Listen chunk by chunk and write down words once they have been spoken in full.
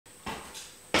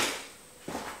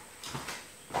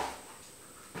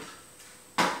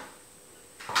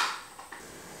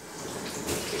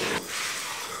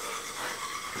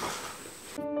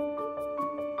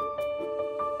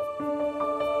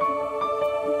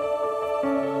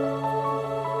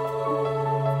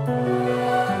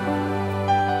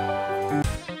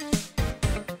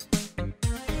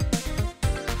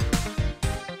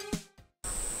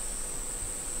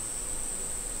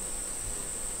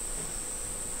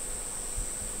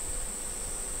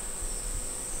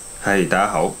嗨，大家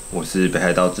好，我是北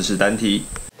海道知识dAnTE，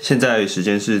现在时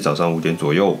间是早上5点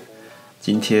左右。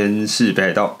今天是北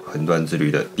海道横断之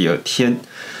旅的第2天。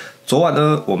昨晚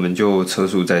呢，我们就车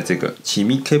宿在这个七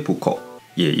見口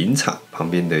野营场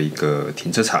旁边的一个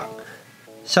停车场。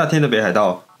夏天的北海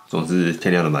道总是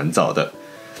天亮的蛮早的。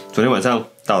昨天晚上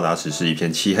到达时是一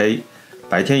片漆黑，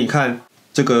白天一看，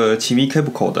这个七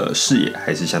見口的视野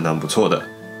还是相当不错的。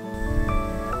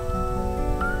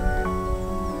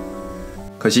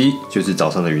可惜就是早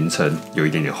上的云层有一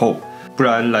点点厚，不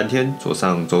然蓝天佐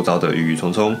上周遭的郁郁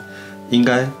葱葱，应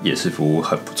该也是幅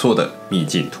很不错的秘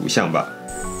境图像吧。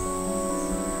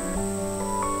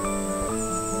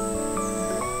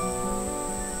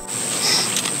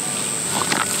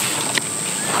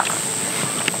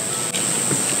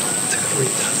这个路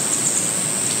场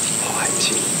好安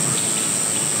静，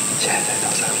现在才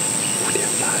早上5点8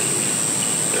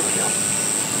左右，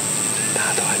大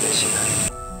家都还没醒来。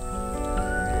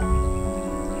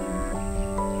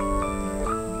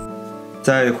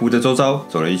在湖的周遭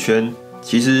走了一圈，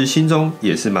其实心中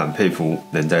也是蛮佩服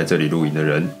能在这里露营的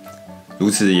人。如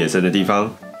此野生的地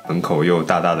方，门口又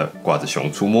大大的挂着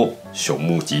熊出没、熊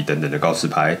目击等等的告示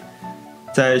牌。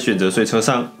在选择睡车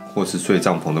上或是睡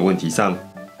帐篷的问题上，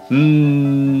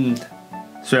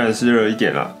虽然是热一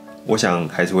点啦，我想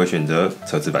还是会选择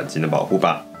车子钣金的保护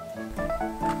吧。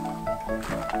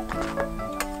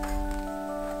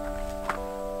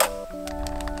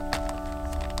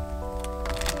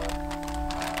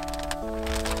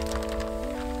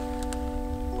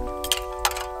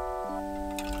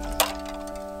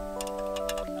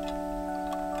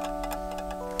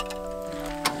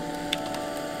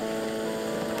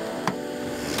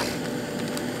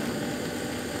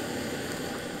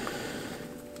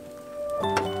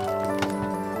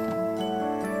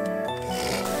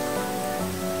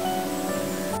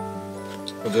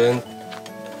我昨天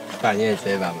半夜直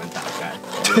接把门打开，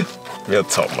你有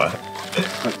虫吗？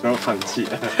我就放弃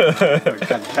了，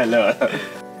看太热了。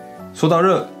说到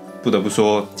热，不得不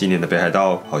说，今年的北海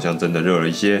道好像真的热了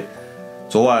一些。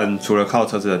昨晚除了靠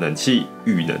车子的冷气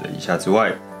遇冷了一下之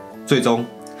外，最终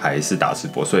还是打赤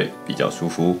膊睡比较舒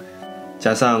服。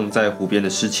加上在湖边的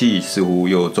湿气似乎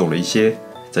又重了一些，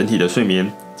整体的睡眠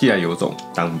竟然有种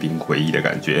当兵回忆的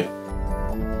感觉。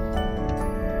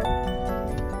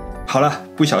好了，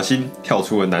不小心跳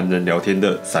出了男人聊天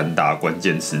的3大关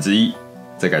键词之一，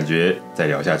这感觉再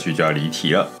聊下去就要离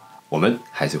题了。我们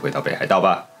还是回到北海道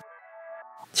吧。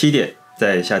7点，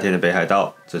在夏天的北海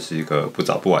道，这是一个不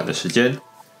早不晚的时间。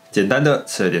简单的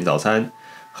吃了点早餐，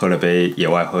喝了杯野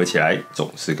外喝起来总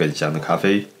是更香的咖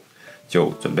啡，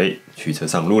就准备驱车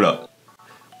上路了。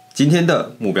今天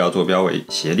的目标坐标为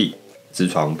斜里知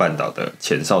床半岛的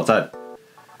前哨站。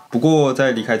不过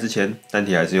在离开之前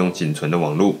，dAnTE还是用仅存的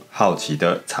网路好奇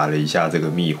的查了一下这个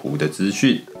密湖的资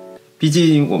讯。毕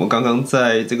竟我们刚刚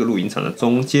在这个露营场的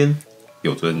中间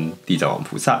有尊地藏王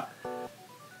菩萨，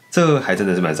这还真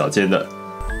的是蛮少见的。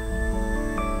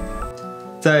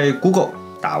在 Google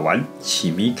打完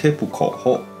七見口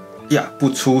后呀，不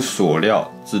出所料，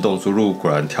自动输入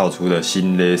果然跳出了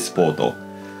心霊スポット，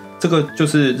这个就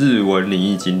是日文灵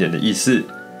异景点的意思。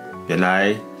原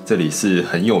来这里是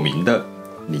很有名的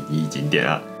灵异景点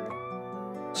啊！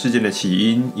事件的起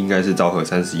因应该是昭和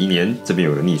31年，这边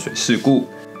有个溺水事故，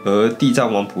而地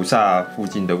藏王菩萨附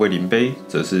近的慰灵碑，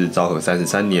则是昭和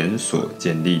33年所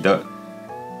建立的。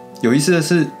有意思的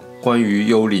是，关于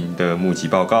幽灵的目击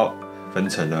报告，分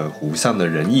成了湖上的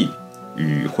人影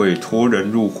与会拖人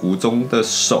入湖中的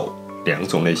手2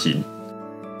种类型。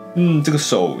这个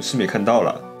手是没看到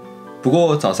了，不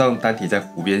过早上dAnTE在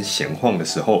湖边闲晃的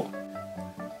时候，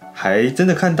还真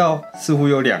的看到，似乎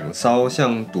有2艘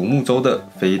像独木舟的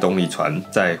非动力船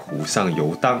在湖上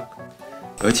游荡，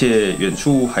而且远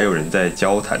处还有人在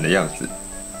交谈的样子。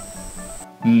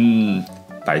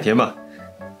白天嘛，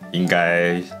应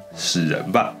该是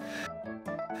人吧。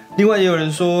另外也有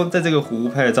人说，在这个湖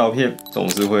拍的照片总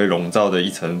是会笼罩着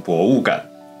一层薄雾感，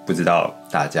不知道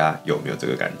大家有没有这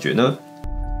个感觉呢？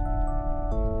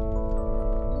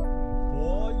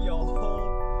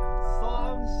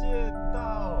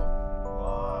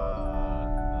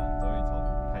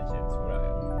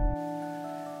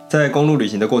在公路旅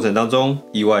行的过程当中，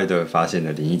意外的发现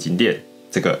了灵异景点，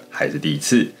这个还是第一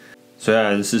次。虽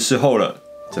然是事后了，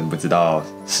真不知道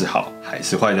是好还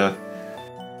是坏呢。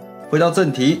回到正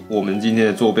题，我们今天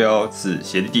的坐标是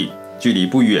斜里，距离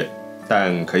不远，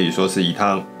但可以说是一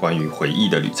趟关于回忆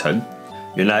的旅程。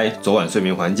原来昨晚睡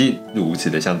眠环境如此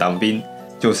的像当兵，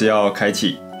就是要开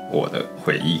启我的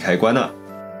回忆开关啊。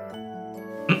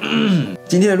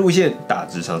今天的路线大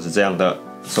致上是这样的。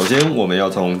首先，我们要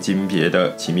从金别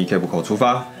的七見口出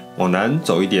发，往南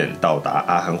走一点到达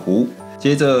阿寒湖，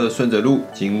接着顺着路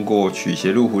经过屈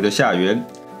斜路湖的下缘，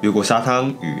越过沙滩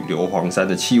与硫磺山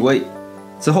的气味，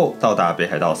之后到达北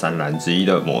海道三蓝之一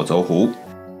的摩周湖，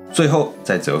最后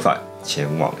再折返前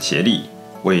往斜里，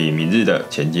为明日的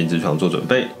前进之船做准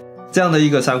备。这样的一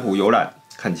个珊瑚游览，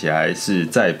看起来是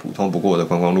再普通不过的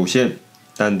观光路线，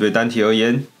但对dAnTE而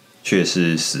言，却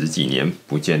是10几年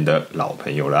不见的老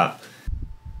朋友啦。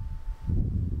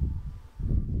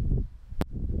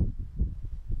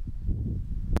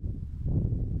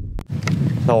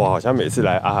那我好像每次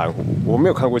来阿寒湖，我没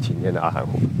有看过晴天的阿寒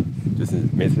湖，就是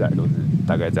每次来都是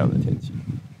大概这样的天气，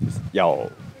就是要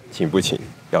晴不晴，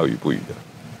要雨不雨的。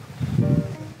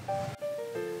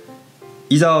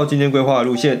依照今天规划的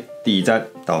路线，第一站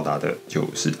到达的就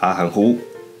是阿寒湖。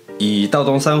以道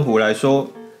东三湖来说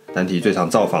，dAnTE最常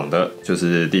造访的就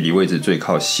是地理位置最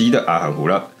靠西的阿寒湖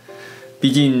了。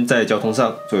毕竟在交通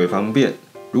上最为方便，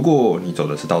如果你走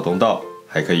的是道东道，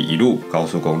还可以一路高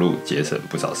速公路节省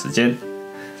不少时间。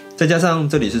再加上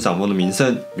这里是赏枫的名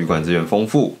胜，旅馆资源丰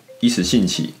富，一时兴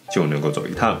起就能够走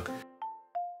一趟。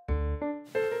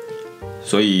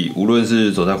所以无论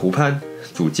是走在湖畔、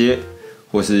主街，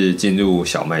或是进入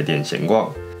小卖店闲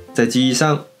逛，在记忆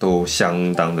上都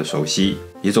相当的熟悉，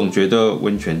也总觉得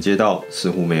温泉街道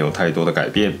似乎没有太多的改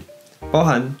变，包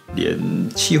含连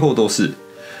气候都是。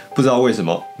不知道为什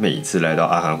么，每一次来到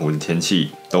阿寒湖的天气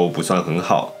都不算很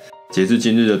好。截至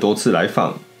今日的多次来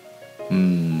访，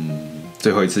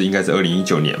最后一次应该是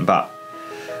2019年吧，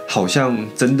好像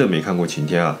真的没看过晴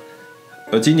天啊。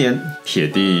而今年铁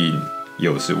定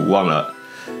又是无望了，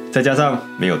再加上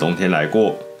没有冬天来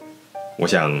过，我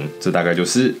想这大概就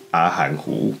是阿寒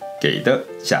湖给的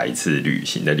下一次旅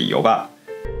行的理由吧。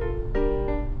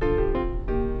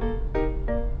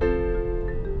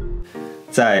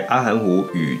在阿寒湖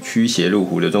与屈斜路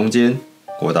湖的中间，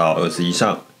国道21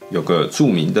上有个著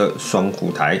名的双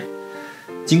湖台，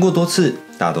经过多次，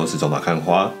大都是走马看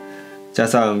花，加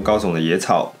上高耸的野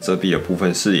草遮蔽了部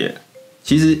分视野，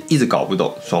其实一直搞不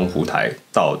懂双湖台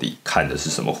到底看的是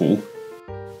什么湖。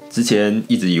之前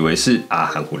一直以为是阿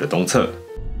寒湖的东侧，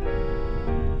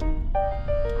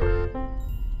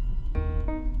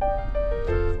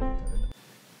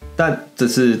但这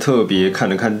次特别看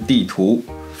了看地图，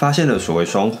发现了所谓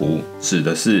双湖指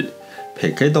的是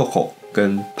北海道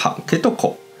跟横断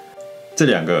地这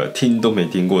两个听都没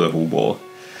听过的湖泊。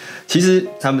其实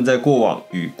他们在过往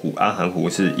与古阿寒湖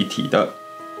是一体的，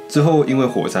之后因为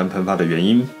火山喷发的原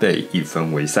因被一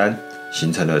分为三，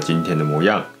形成了今天的模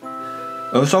样。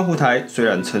而双湖台虽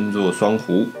然称作双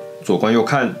湖，左观右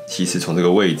看，其实从这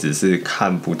个位置是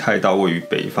看不太到位于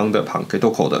北方的横断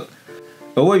地的，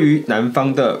而位于南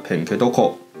方的横断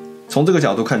地，从这个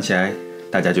角度看起来，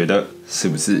大家觉得是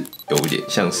不是有点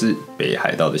像是北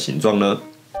海道的形状呢？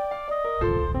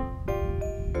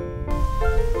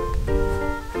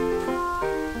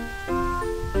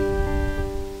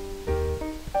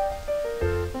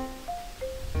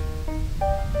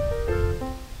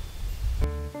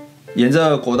沿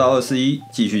着国道21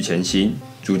继续前行，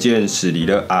逐渐驶离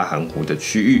了阿寒湖的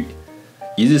区域。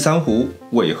一日珊瑚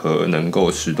为何能够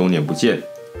10多年不见？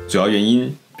主要原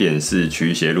因便是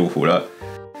屈斜路湖了。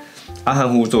阿寒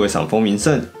湖作为赏枫名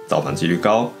胜，造访几率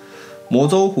高；摩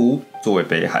周湖作为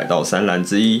北海道三蓝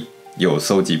之一，有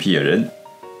收集癖的人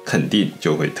肯定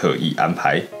就会特意安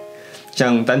排。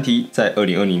像dAnTE在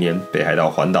2020年北海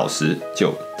道环岛时，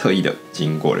就特意的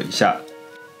经过了一下。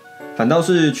反倒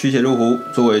是屈斜路湖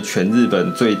作为全日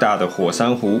本最大的火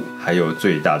山湖，还有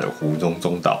最大的湖中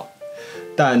中岛，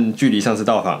但距离上次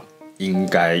到访应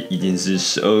该已经是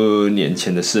12年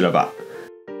前的事了吧。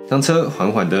当车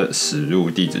缓缓地驶入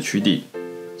地质区顶，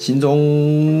心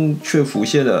中却浮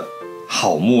现了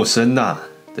好陌生啊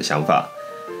的想法。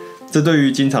这对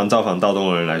于经常造访道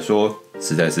东的人来说，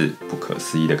实在是不可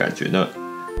思议的感觉呢。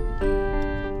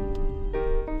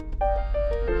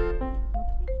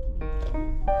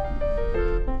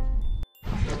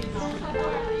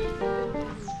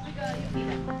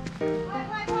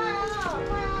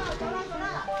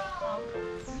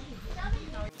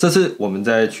这次我们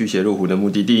在屈斜路湖的目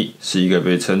的地是一个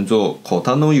被称作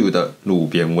Kotanoyu 的路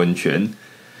边温泉。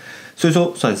虽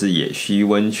说算是野溪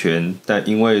温泉，但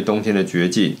因为冬天的绝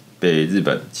景被日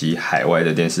本及海外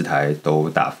的电视台都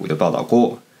大幅的报道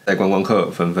过，在观光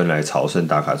客纷纷来朝圣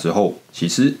打卡之后，其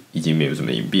实已经没有什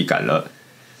么隐蔽感了，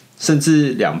甚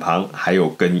至两旁还有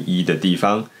更衣的地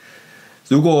方。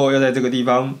如果要在这个地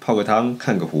方泡个汤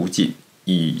看个湖景，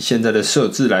以现在的设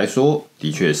置来说，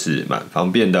的确是蛮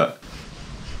方便的。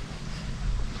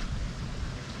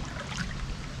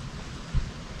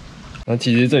那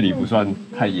其实这里不算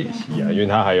太野溪啊，因为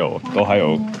它都还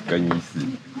有更衣室，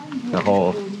然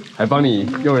后还帮你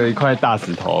用了一块大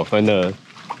石头分了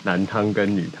男汤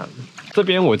跟女汤。这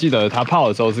边我记得他泡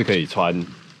的时候是可以穿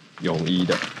泳衣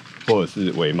的，或者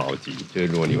是围毛巾，就是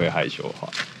如果你会害羞的话。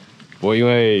不过因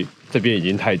为这边已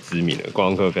经太知名了，观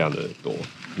光客非常的多，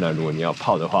那如果你要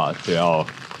泡的话，就要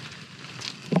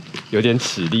有点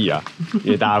齿力啊，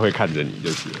因为大家会看着你就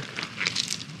是。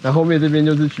那后面这边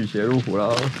就是屈斜路湖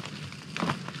了。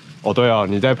哦，对哦，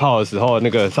你在泡的时候，那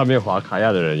个上面滑卡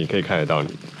亚的人也可以看得到你。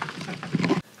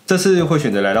这次会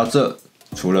选择来到这，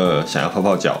除了想要泡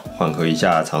泡脚、缓和一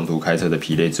下长途开车的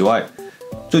疲累之外，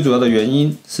最主要的原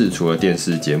因是除了电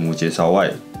视节目介绍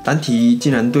外，dAnTE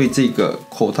竟然对这个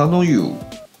口汤の湯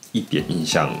一点印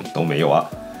象都没有啊，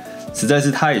实在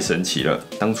是太神奇了！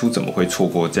当初怎么会错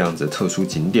过这样子的特殊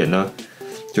景点呢？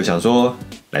就想说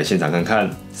来现场看看，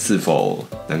是否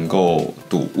能够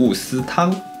睹物思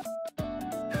汤。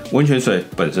温泉水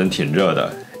本身挺热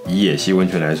的，以野溪温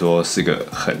泉来说是个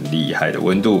很厉害的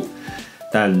温度，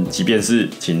但即便是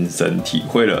亲身体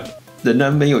会了，仍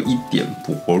然没有一点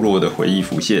薄弱的回忆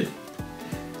浮现。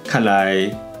看来，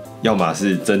要么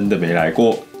是真的没来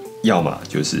过，要么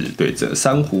就是对这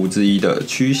三湖之一的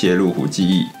屈斜路湖记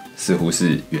忆似乎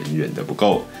是远远的不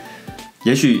够。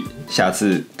也许下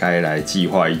次该来计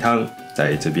划一趟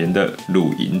在这边的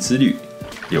露营之旅，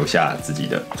留下自己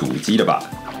的足迹了吧。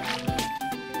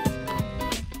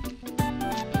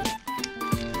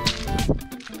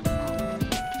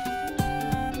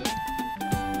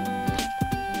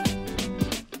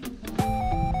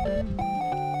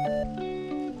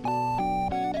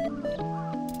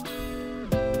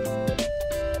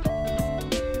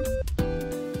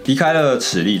离开了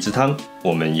齿力之汤，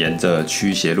我们沿着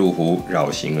屈斜路湖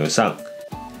绕行而上，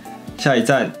下一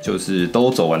站就是都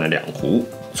走完了2湖，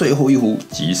最后一湖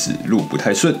即使路不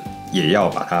太顺，也要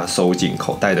把它收进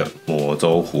口袋的魔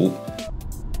州湖。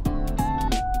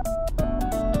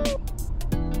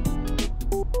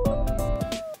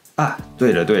啊，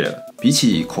对了，比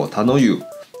起口汤の湯，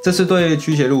这次对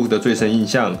屈斜路湖的最深印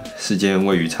象是间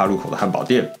位于岔路口的汉堡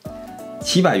店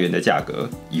，700元的价格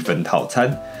一份套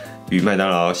餐。与麦当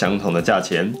劳相同的价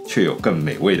钱，却有更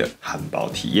美味的汉堡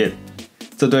体验。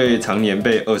这对常年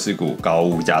被20股高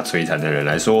物价摧残的人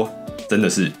来说，真的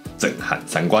是震撼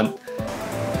3观。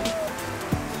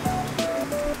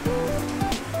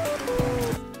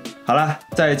好啦，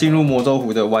在进入魔州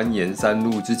湖的蜿蜒山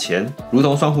路之前，如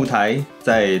同双湖台，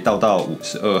在道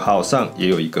52号上也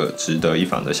有一个值得一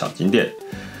访的小景点。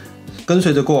跟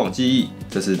随着过往记忆，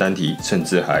这次dAnTE甚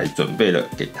至还准备了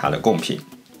给他的贡品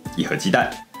——一盒鸡蛋。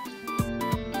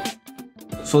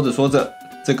说着，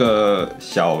这个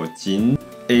小景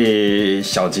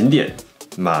点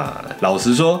嘛，老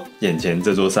实说，眼前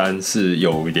这座山是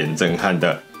有一点震撼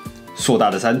的。硕大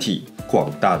的山体，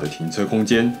广大的停车空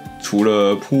间，除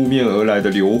了扑面而来的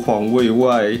硫磺味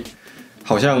外，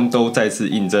好像都再次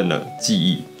印证了记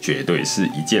忆绝对是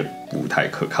一件不太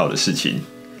可靠的事情。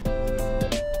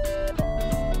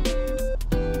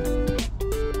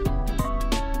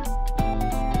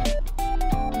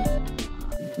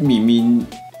明明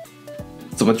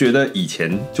怎么觉得以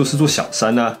前就是座小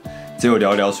山啊？只有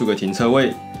寥寥数个停车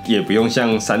位，也不用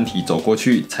向山体走过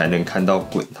去才能看到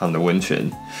滚烫的温泉。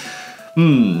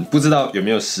不知道有没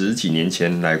有10几年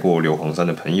前来过硫磺山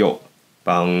的朋友，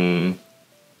帮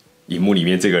荧幕里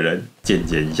面这个人鉴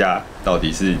检一下，到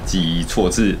底是记忆错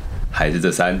字，还是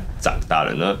这山长大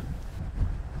了呢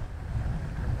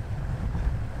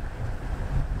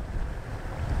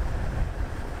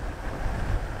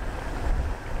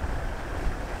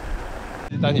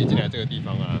？dAnTE进来这个地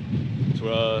方啊，除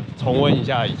了重温一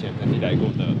下以前曾经来过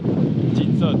的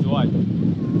景色之外，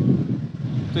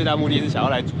最大目的是想要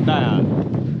来煮蛋啊。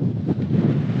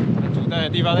那煮蛋的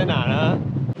地方在哪呢？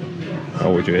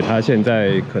我觉得他现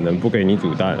在可能不给你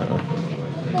煮蛋了，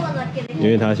因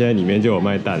为他现在里面就有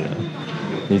卖蛋了，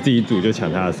你自己煮就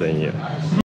抢他的生意了。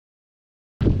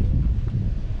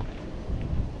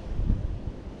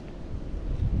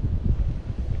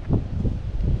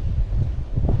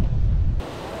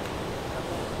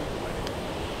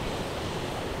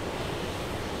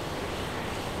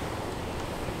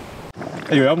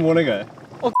有要摸那个、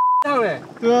哦，这样嘞？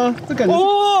对啊，这感觉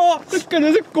哦，这感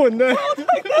觉是滚的，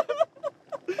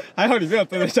还好你没有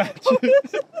真的下去，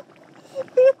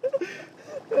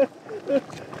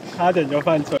差点就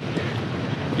犯错。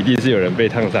一定是有人被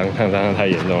烫伤太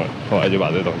严重了，后来就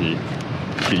把这个东西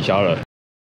取消了。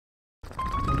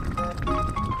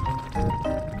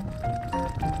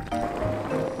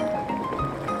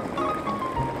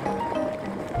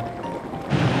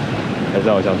还是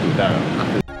好想煮蛋啊！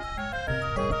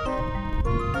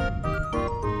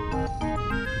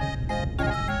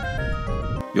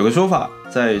有个说法，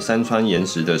在山川岩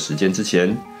石的时间之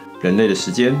前，人类的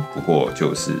时间不过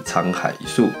就是沧海一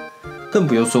粟，更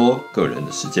不用说个人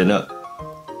的时间了。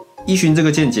依循这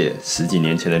个见解，10几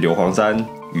年前的硫磺山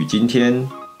与今天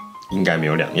应该没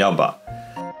有两样吧？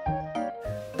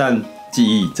但记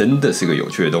忆真的是个有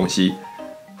趣的东西，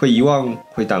会遗忘，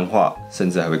会淡化，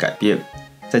甚至还会改变。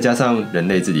再加上人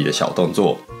类自己的小动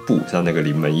作，补上那个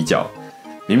临门一脚，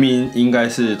明明应该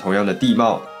是同样的地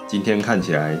貌，今天看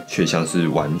起来却像是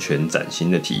完全崭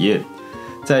新的体验。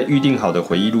在预定好的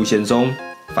回忆路线中，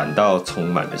反倒充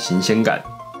满了新鲜感。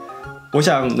我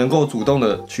想能够主动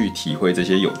的去体会这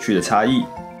些有趣的差异，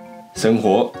生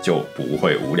活就不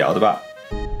会无聊的吧。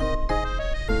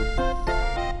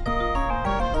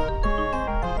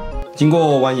经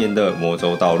过蜿蜒的魔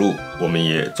州道路，我们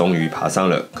也终于爬上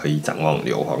了可以展望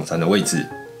硫磺山的位置。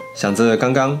想着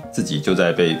刚刚自己就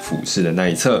在被俯视的那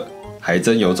一侧，还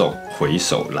真有种回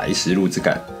首来时路之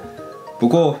感。不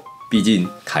过毕竟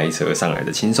开车上来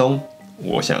的轻松，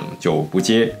我想就不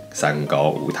接山高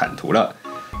无坦途了。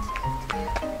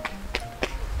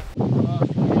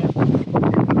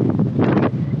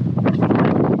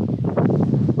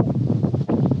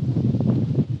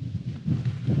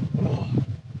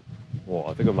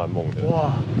哇，这个蛮猛的。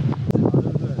哇，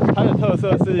它的特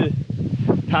色是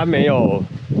它没有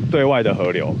对外的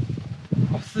河流。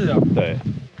哦是啊，对，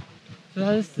所以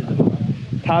它是死的吗？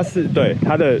它是对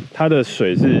它的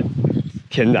水是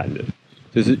天然的，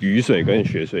就是雨水跟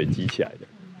雪水积起来的。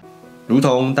如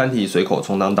同dAnTE随口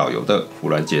充当导游的胡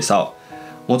乱介绍，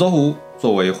魔州湖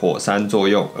作为火山作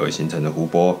用而形成的湖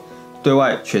泊，对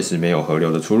外确实没有河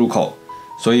流的出入口，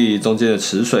所以中间的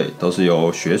池水都是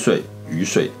由雪水、雨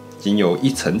水经由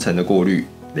一层层的过滤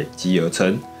累积而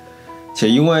成。且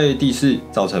因为地势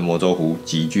造成魔州湖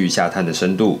极具下探的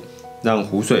深度，让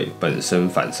湖水本身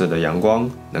反射的阳光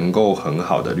能够很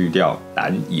好的滤掉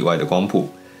蓝以外的光谱，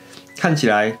看起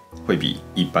来会比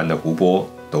一般的湖泊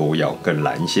都要更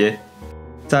蓝一些。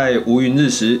在无云日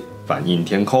时反映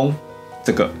天空，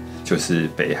这个就是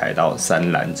北海道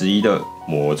3蓝之一的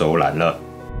魔州蓝了。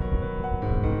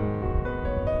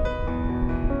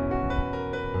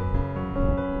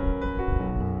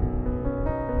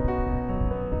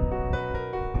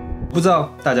不知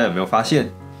道大家有没有发现，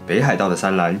北海道的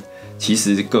3蓝其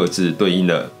实各自对应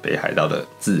了北海道的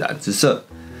自然之色，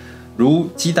如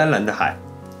基丹蓝的海、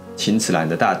青池蓝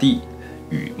的大地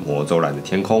与魔州蓝的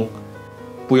天空，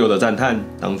不由得赞叹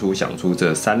当初想出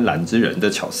这3蓝之人的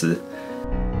巧思。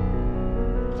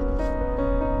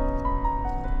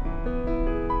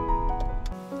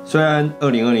虽然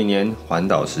2020年环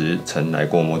岛时曾来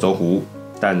过魔州湖，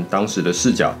但当时的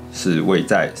视角是位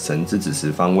在神之子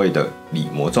时方位的里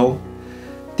魔州，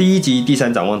第1级第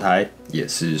3展望台也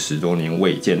是10多年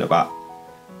未见了吧。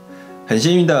很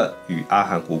幸运的与阿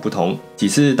寒湖不同，几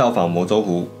次到访魔州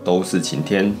湖都是晴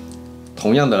天，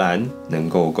同样的蓝能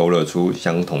够勾勒出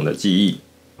相同的记忆。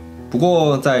不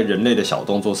过在人类的小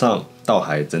动作上，倒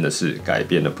还真的是改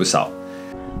变了不少。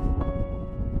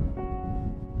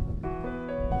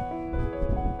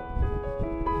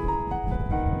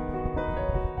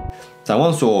展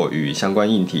望所与相关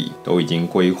硬体都已经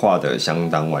规划得相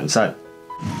当完善，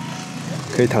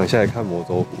可以躺下来看魔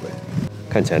州湖，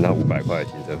看起来那500块的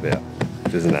停车费啊，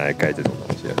就是拿来盖这种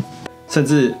东西啊。甚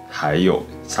至还有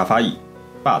沙发椅、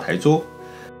吧台桌，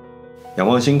仰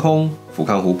望星空，俯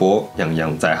瞰湖泊，样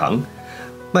样在行。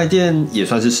卖店也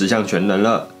算是10项全能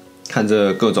了。看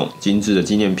着各种精致的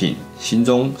纪念品，心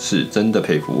中是真的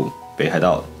佩服北海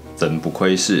道，真不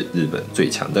愧是日本最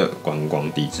强的观光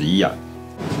地之一啊！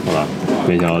好吧，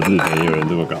没想到日本也有人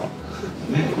这么搞。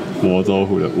魔州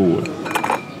湖的雾了，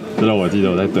这让我记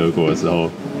得我在德国的时候，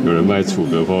有人卖楚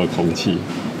格坡的空气，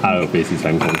阿尔卑斯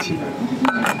山空气。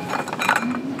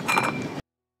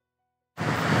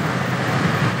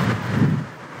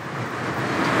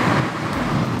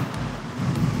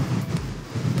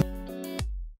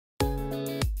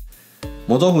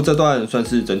魔州湖这段算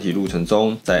是整体路程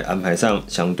中在安排上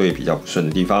相对比较不顺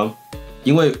的地方，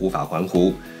因为无法环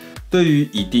湖。对于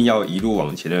一定要一路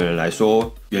往前的人来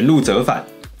说，原路折返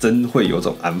真会有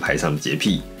种安排上的洁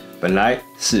癖。本来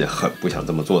是很不想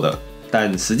这么做的，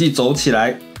但实际走起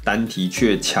来，dAnTE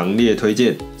却强烈推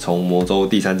荐从魔州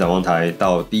第3展望台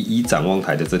到第1展望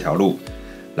台的这条路，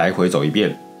来回走一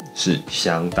遍是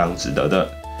相当值得的。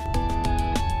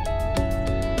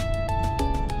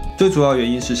最主要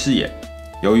原因是视野，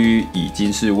由于已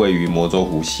经是位于魔州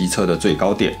湖西侧的最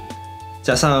高点。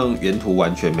加上沿途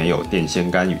完全没有电线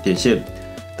杆与电线，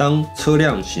当车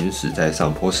辆行驶在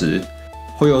上坡时，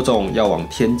会有种要往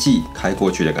天际开过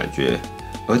去的感觉；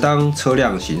而当车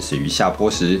辆行驶于下坡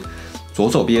时，左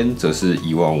手边则是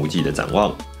一望无际的展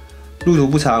望。路途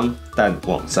不长，但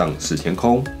往上是天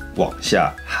空，往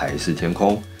下还是天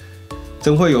空，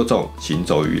真会有种行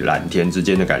走于蓝天之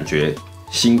间的感觉，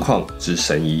心旷之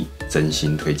神怡，真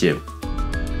心推荐。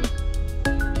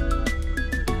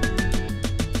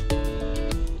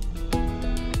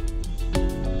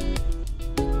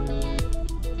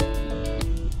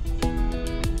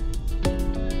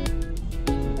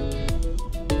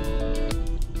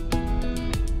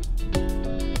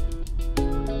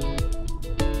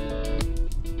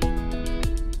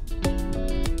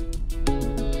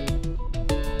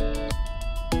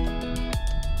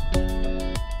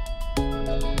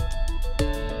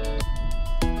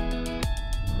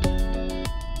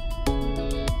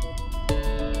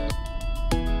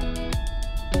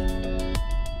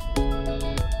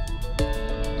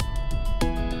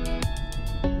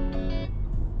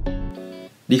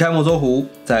离开魔州湖，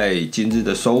在今日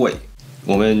的收尾，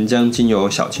我们将经由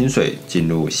小清水进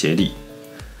入协里。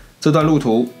这段路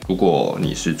途，如果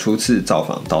你是初次造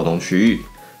访道东区域，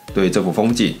对这幅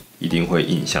风景一定会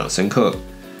印象深刻，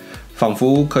仿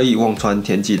佛可以望穿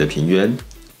天际的平原。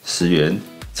石原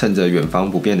趁着远方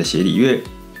不变的协里月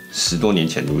，10多年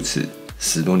前如此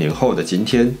，10多年后的今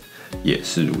天也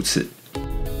是如此。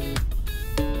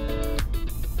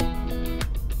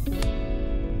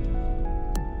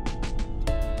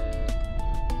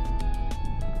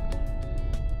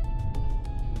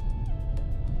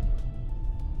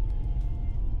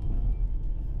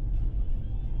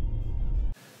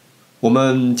我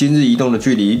们今日移动的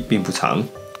距离并不长，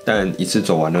但一次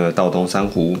走完了道东珊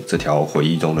瑚这条回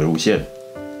忆中的路线，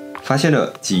发现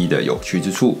了记忆的有趣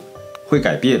之处，会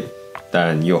改变，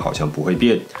但又好像不会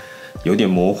变，有点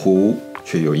模糊，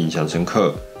却又印象深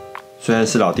刻。虽然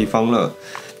是老地方了，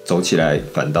走起来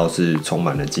反倒是充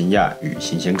满了惊讶与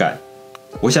新鲜感。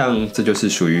我想这就是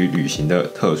属于旅行的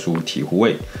特殊体悟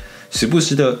味，时不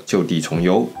时的就地重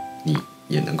游，你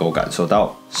也能够感受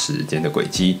到时间的轨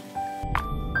迹。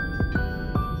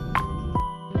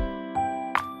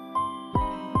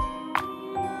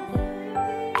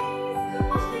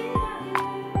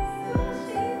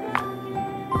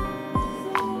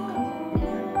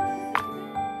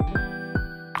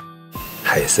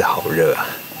还是好热啊！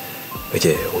而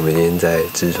且我们今天在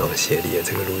知床协里的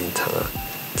这个露营场啊，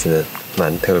真的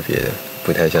蛮特别的，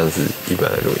不太像是一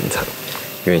般的露营场，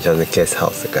有点像是 guest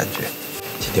house 的感觉。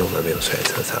今天我们没有睡在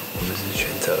车上，我们是选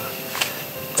择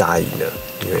扎营的，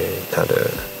因为它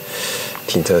的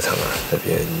停车场啊那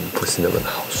边不是那么的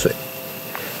好睡。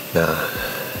那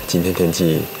今天天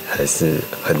气还是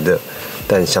很热，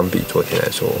但相比昨天来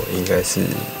说，应该是已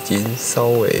经稍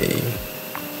微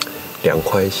凉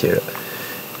快一些了。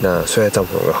那睡在帐篷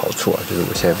有个好处啊，就是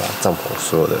我现在把帐篷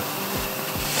所有的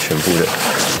全部的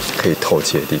可以透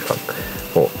气的地方，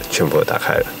我全部都打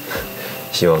开了，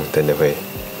希望真的会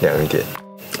凉一点。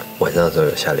晚上的时候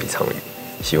有下了一场雨，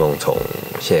希望从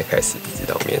现在开始一直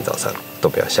到明天早上都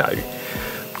不要下雨，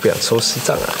不想收湿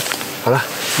帐啊。好啦，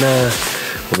那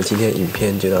我们今天的影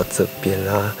片就到这边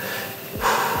啦。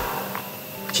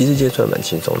其实今天算蛮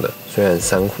轻松的，虽然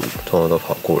珊瑚通通都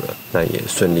跑过了，那也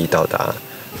顺利到达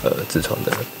直床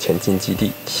的前进基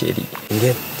地协里。明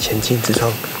天前进直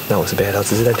床，那我是北海道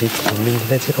知识dAnTE，我们明天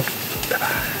再见喽，拜拜。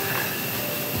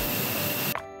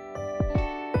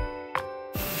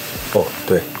哦，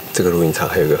对，这个露营场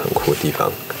还有一个很酷的地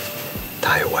方，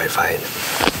它还有 WiFi 呢。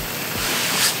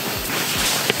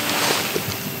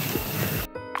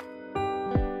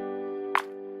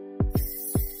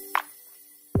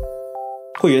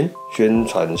会员宣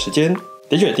传时间，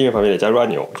点选订阅旁边的加入按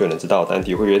钮，就能知道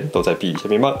dAnTE会员都在币下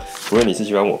面帮。无论你是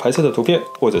喜欢我拍摄的图片，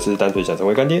或者是单纯想成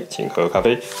为干爹，请喝咖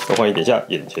啡，都欢迎点下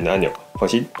眼前的按钮。放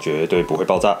心，绝对不会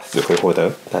爆炸，只会获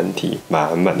得dAnTE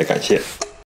满满的感谢。